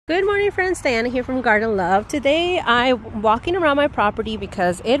Good morning, friends. Diana here from Garden Love. Today I'm walking around my property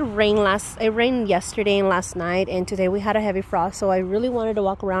because it rained yesterday and last night, and today we had a heavy frost, so I really wanted to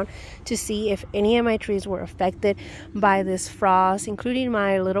walk around to see if any of my trees were affected by this frost, including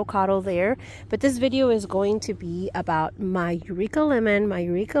my little cottle there. But this video is going to be about my Eureka lemon. My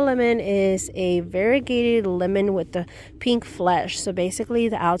Eureka lemon is a variegated lemon with the pink flesh. So basically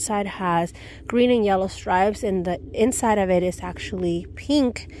the outside has green and yellow stripes and the inside of it is actually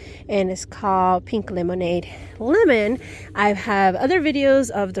pink, and it's called Pink Lemonade Lemon. I have other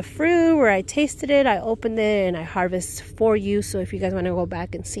videos of the fruit where I tasted it, I opened it, and I harvest for you. So if you guys want to go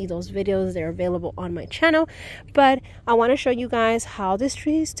back and see those videos, they're available on my channel. But I want to show you guys how this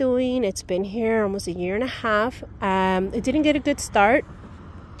tree is doing. It's been here almost a year and a half. It didn't get a good start,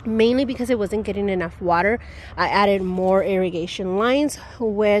 mainly because it wasn't getting enough water. I added more irrigation lines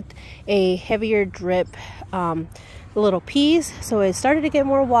with a heavier drip little piece, so it started to get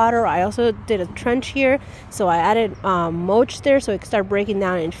more water. I also did a trench here, so I added mulch there so it could start breaking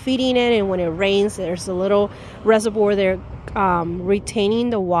down and feeding it. And when it rains, there's a little reservoir there retaining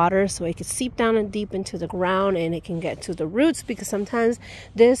the water so it can seep down and deep into the ground and it can get to the roots, because sometimes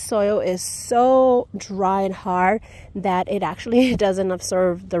this soil is so dry and hard that it actually doesn't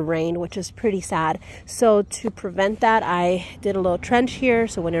absorb the rain, which is pretty sad. So to prevent that, I did a little trench here,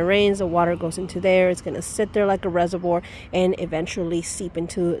 so when it rains the water goes into there. It's going to sit there like a reservoir and eventually seep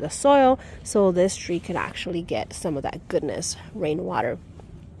into the soil, so this tree can actually get some of that goodness rainwater.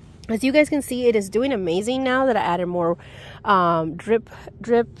 As you guys can see, it is doing amazing now that I added more drip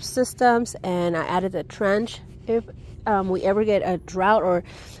systems and I added the trench. If we ever get a drought or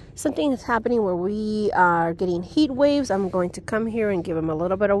something is happening where we are getting heat waves, I'm going to come here and give them a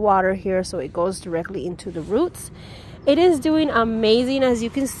little bit of water here so it goes directly into the roots. It is doing amazing. As you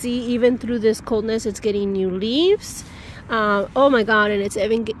can see, even through this coldness, it's getting new leaves. Oh my god, and it's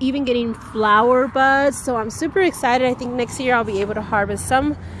even getting flower buds, so I'm super excited. I think next year I'll be able to harvest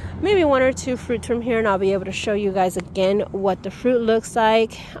maybe one or two fruits from here, and I'll be able to show you guys again what the fruit looks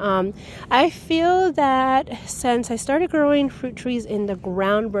like. I feel that since I started growing fruit trees in the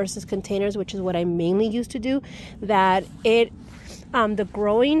ground versus containers, which is what I mainly used to do, that the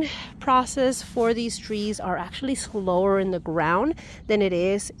growing process for these trees are actually slower in the ground than it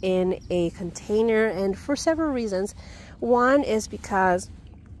is in a container, and for several reasons. One is because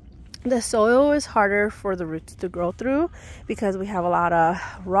the soil is harder for the roots to grow through because we have a lot of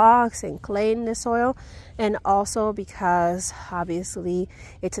rocks and clay in the soil, and also because obviously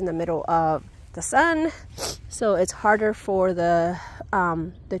it's in the middle of the sun, so it's harder for the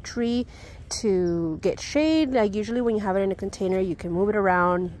tree to get shade. Like usually when you have it in a container, you can move it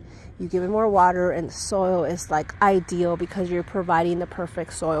around, you give it more water, and the soil is like ideal because you're providing the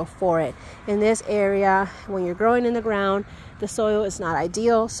perfect soil for it. In this area, when you're growing in the ground, the soil is not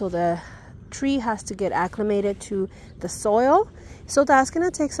ideal, so the tree has to get acclimated to the soil. So that's going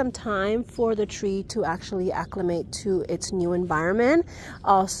to take some time for the tree to actually acclimate to its new environment.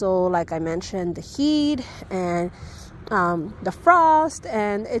 Also, like I mentioned, the heat and the frost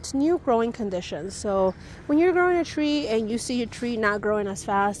and its new growing conditions. So when you're growing a tree and you see your tree not growing as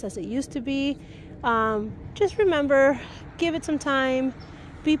fast as it used to be, just remember, give it some time,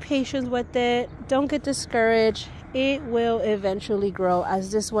 be patient with it, don't get discouraged. It will eventually grow,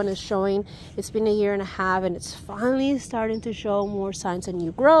 as this one is showing. It's been a year and a half and it's finally starting to show more signs of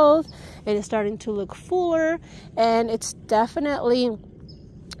new growth, and it's starting to look fuller, and it's definitely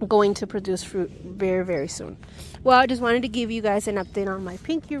going to produce fruit very, very soon. Well, I just wanted to give you guys an update on my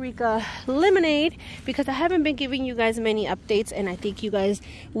pink Eureka lemonade because I haven't been giving you guys many updates, and I think you guys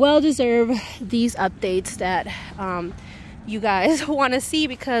well deserve these updates that you guys want to see,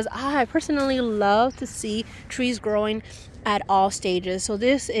 because I personally love to see trees growing at all stages. So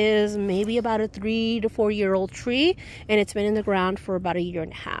this is maybe about a 3 to 4 year old tree, and it's been in the ground for about a year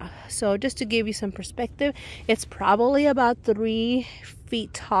and a half. So just to give you some perspective, it's probably about 3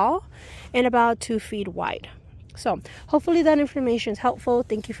 feet tall and about 2 feet wide. So hopefully that information is helpful.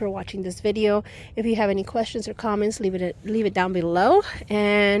 Thank you for watching this video. If you have any questions or comments, leave it down below.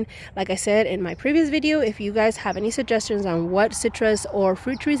 And like I said in my previous video, if you guys have any suggestions on what citrus or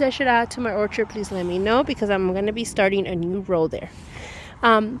fruit trees I should add to my orchard, please let me know, because I'm going to be starting a new row there.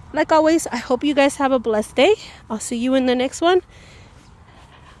 Like always, I hope you guys have a blessed day. I'll see you in the next one.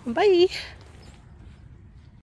 Bye.